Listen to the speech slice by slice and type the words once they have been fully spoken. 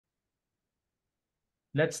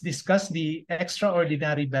Let's discuss the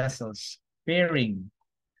extraordinary vessels. Pairing.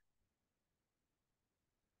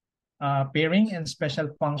 Pairing and special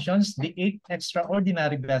functions. The 8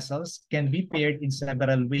 extraordinary vessels can be paired in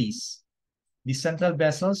several ways. The central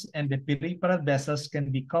vessels and the peripheral vessels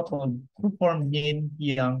can be coupled to form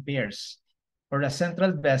yin-yang pairs, or a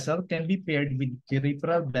central vessel can be paired with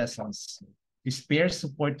peripheral vessels. These pairs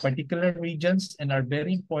support particular regions and are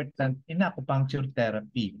very important in acupuncture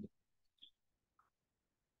therapy.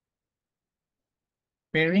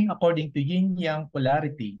 Pairing according to yin-yang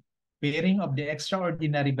polarity. Pairing of the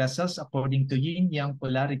extraordinary vessels according to yin-yang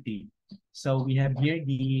polarity. So we have here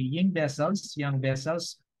the yin vessels, yang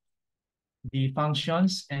vessels, the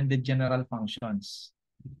functions, and the general functions.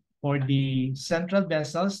 For the central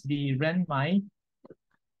vessels, the renmai,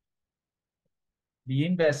 the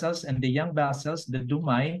yin vessels, and the yang vessels, the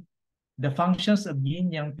dumai, the functions of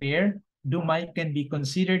yin-yang pair, dumai can be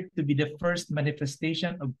considered to be the first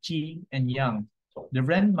manifestation of qi and yang. The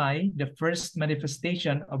renmai, the first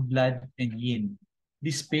manifestation of blood and yin.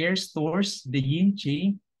 This pair stores the yin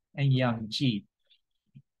qi and yang qi.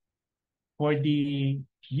 For the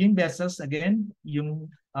yin vessels, again,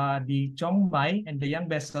 the chongmai and the yang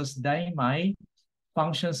vessels, daimai,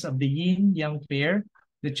 functions of the yin-yang pair.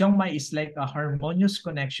 The chongmai is like a harmonious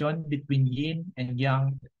connection between yin and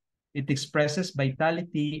yang. It expresses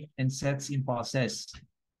vitality and sets impulses.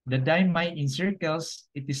 The daimai encircles,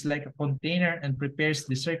 it is like a container and prepares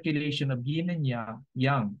the circulation of yin and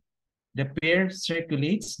yang. The pair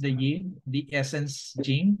circulates the yin, the essence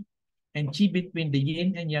jing, and qi between the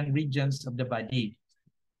yin and yang regions of the body.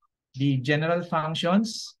 The general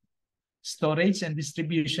functions, storage and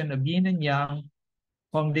distribution of yin and yang,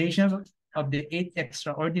 foundation of the 8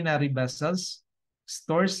 extraordinary vessels,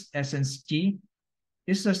 stores essence qi,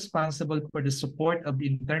 is responsible for the support of the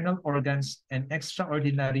internal organs and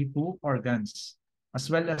extraordinary Pu organs, as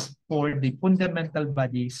well as for the fundamental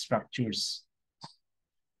body structures.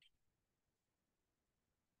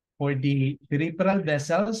 For the peripheral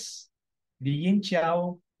vessels, the yin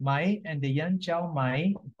qiao mai and the yang qiao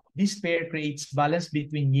mai, this pair creates balance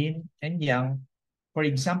between yin and yang. For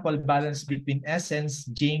example, balance between essence,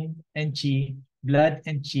 jing, and qi, blood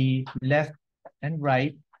and qi, left and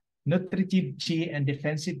right, nutritive qi and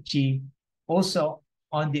defensive qi, also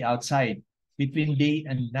on the outside, between day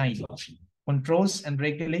and night. Controls and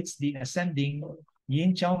regulates the ascending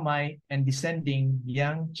yin qiao mai and descending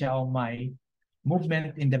yang qiao mai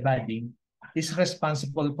movement in the body, is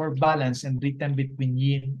responsible for balance and rhythm between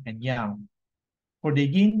yin and yang. For the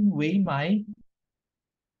yin wei mai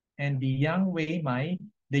and the yang wei mai,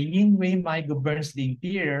 the yin wei mai governs the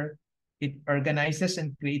interior. It organizes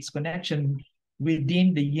and creates connection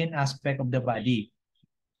within the yin aspect of the body.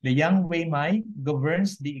 The yang wei mai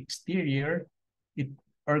governs the exterior. It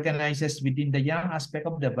organizes within the yang aspect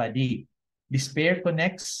of the body. This pair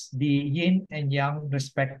connects the yin and yang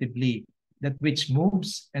respectively. That which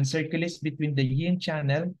moves and circulates between the yin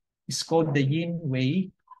channel is called the yin wei.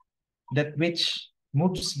 That which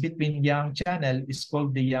moves between yang channel is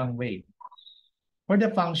called the yang wei. For the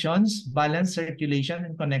functions, balance, circulation,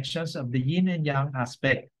 and connections of the yin and yang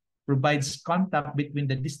aspect provides contact between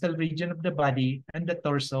the distal region of the body and the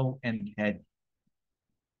torso and head.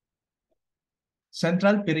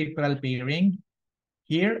 Central peripheral pairing.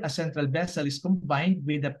 Here, a central vessel is combined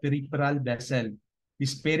with a peripheral vessel.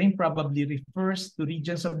 This pairing probably refers to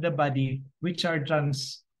regions of the body which are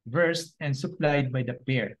transversed and supplied by the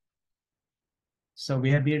pair. So we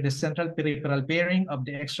have here the central peripheral pairing of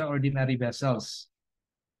the extraordinary vessels.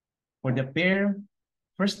 For the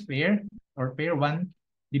first pair, or pair 1,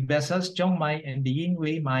 the vessels Chongmai and the Yin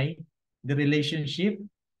Wei Mai, the relationship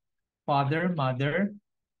father-mother,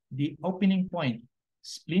 the opening point,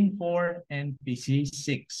 spleen 4 and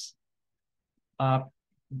PC6.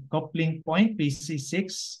 Coupling point, PC6,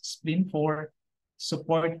 spleen 4,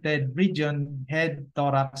 supported region, head,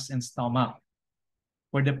 thorax, and stomach.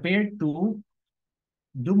 For the pair 2,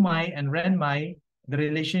 Dumai and Renmai, the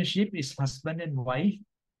relationship is husband and wife.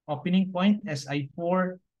 Opening point,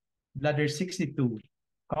 SI4, bladder 62.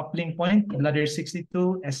 Coupling point, bladder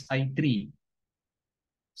 62, SI3.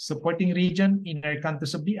 Supporting region, inner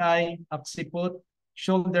canthus of the eye, occiput,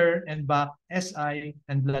 shoulder and back, SI,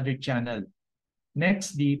 and bladder channel.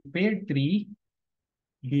 Next, the pair 3,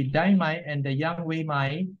 the Daimai and the Yang Wei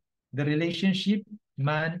Mai, the relationship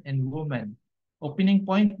man and woman. Opening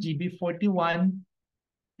point, GB41,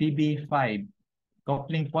 TB5.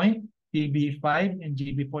 Coupling point, TB5 and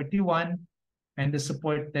GB41, and the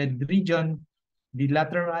supported region, the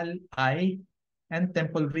lateral eye and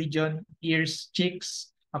temple region, ears,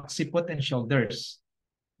 cheeks, occiput, and shoulders.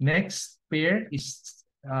 Next pair is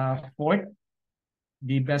fourth,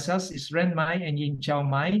 The vessels is Ren Mai and Yin Chao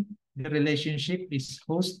Mai. The relationship is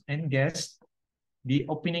host and guest. The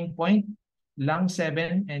opening point, lung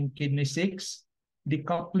 7 and kidney 6. The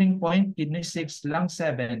coupling point, kidney 6, lung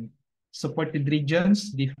 7. Supported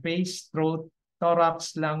regions, the face, throat,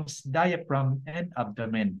 thorax, lungs, diaphragm, and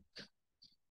abdomen.